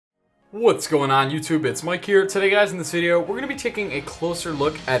What's going on YouTube? It's Mike here. Today guys, in this video, we're going to be taking a closer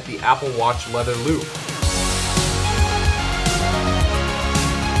look at the Apple Watch leather loop.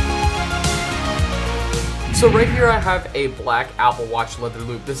 So right here I have a black Apple Watch leather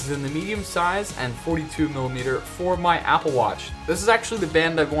loop. This is in the medium size and 42mm for my Apple Watch. This is actually the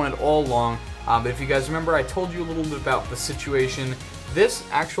band I've wanted all along, but if you guys remember, I told you a little bit about the situation. This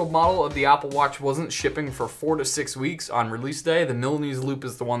actual model of the Apple Watch wasn't shipping for 4 to 6 weeks on release day. The Milanese Loop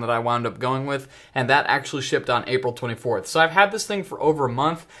is the one that I wound up going with, and that actually shipped on April 24th. So I've had this thing for over a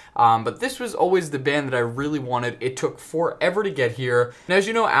month, but this was always the band that I really wanted. It took forever to get here. And as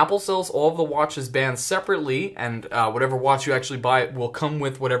you know, Apple sells all of the watches bands separately, and whatever watch you actually buy will come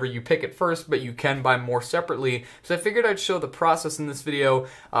with whatever you pick at first, but you can buy more separately. So I figured I'd show the process in this video.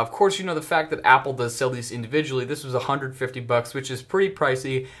 Of course, you know the fact that Apple does sell these individually. This was $150, which is pretty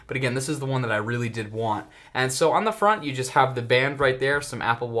pricey, but again, this is the one that I really did want. And so on the front, you just have the band right there, some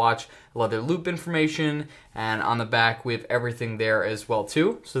Apple Watch leather loop information, and on the back, we have everything there as well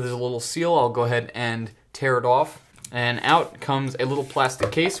too. So there's a little seal. I'll go ahead and tear it off. And out comes a little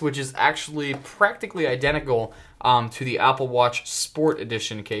plastic case, which is actually practically identical to the Apple Watch Sport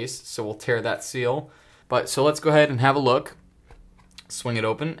Edition case. So we'll tear that seal. So let's go ahead and have a look. Swing it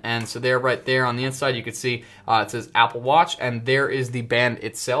open, and so there, right there on the inside, you can see it says Apple Watch, and there is the band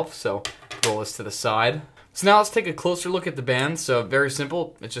itself. So roll this to the side. So now let's take a closer look at the band. So very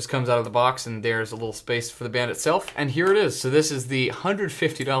simple, it just comes out of the box, and there's a little space for the band itself, and here it is. So this is the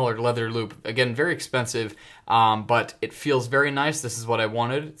 $150 leather loop. Again, very expensive, but it feels very nice. This is what I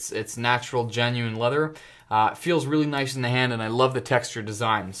wanted. It's natural, genuine leather. It feels really nice in the hand, and I love the texture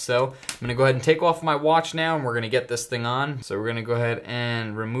design. So I'm going to go ahead and take off my watch now, and we're going to get this thing on. So we're going to go ahead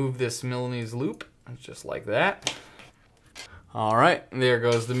and remove this Milanese loop, just like that. All right, there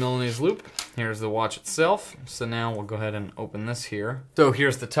goes the Milanese loop. Here's the watch itself. So now we'll go ahead and open this here. So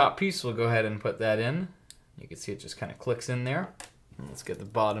here's the top piece. We'll go ahead and put that in. You can see it just kind of clicks in there. And let's get the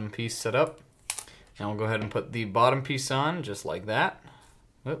bottom piece set up. And we'll go ahead and put the bottom piece on, just like that.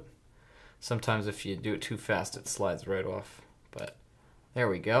 Whoop. Sometimes if you do it too fast, it slides right off. But there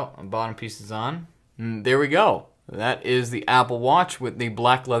we go. The bottom piece is on. And there we go. That is the Apple Watch with the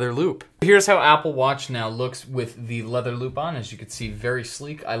black leather loop. Here's how Apple Watch now looks with the leather loop on. As you can see, very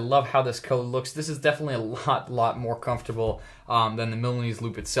sleek. I love how this color looks. This is definitely a lot more comfortable than the Milanese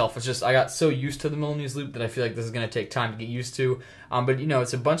Loop itself. It's just, I got so used to the Milanese Loop that I feel like this is going to take time to get used to. But you know,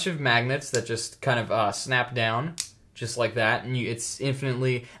 it's a bunch of magnets that just kind of snap down. Just like that, and it's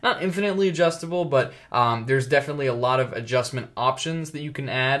not infinitely adjustable, but there's definitely a lot of adjustment options that you can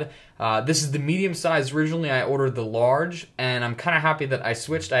add. This is the medium size. Originally I ordered the large, and I'm kind of happy that I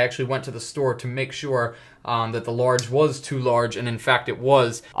switched. I actually went to the store to make sure that the large was too large, and in fact it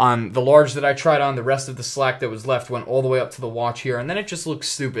was. The large that I tried on, the rest of the slack that was left went all the way up to the watch here, and then it just looks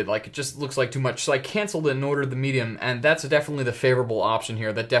stupid, like it just looks like too much. So I canceled it and ordered the medium, and that's definitely the favorable option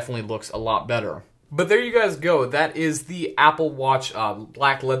here. That definitely looks a lot better. But there you guys go. That is the Apple Watch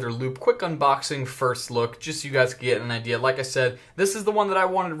black leather loop. Quick unboxing, first look, just so you guys can get an idea. Like I said, this is the one that I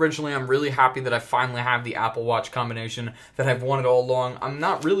wanted originally. I'm really happy that I finally have the Apple Watch combination that I've wanted all along. I'm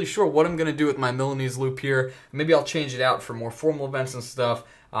not really sure what I'm going to do with my Milanese loop here. Maybe I'll change it out for more formal events and stuff.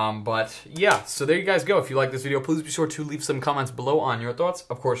 But yeah, so there you guys go. If you like this video, please be sure to leave some comments below on your thoughts.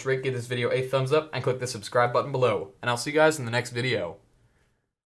 Of course, rate, give this video a thumbs up, and click the subscribe button below. And I'll see you guys in the next video.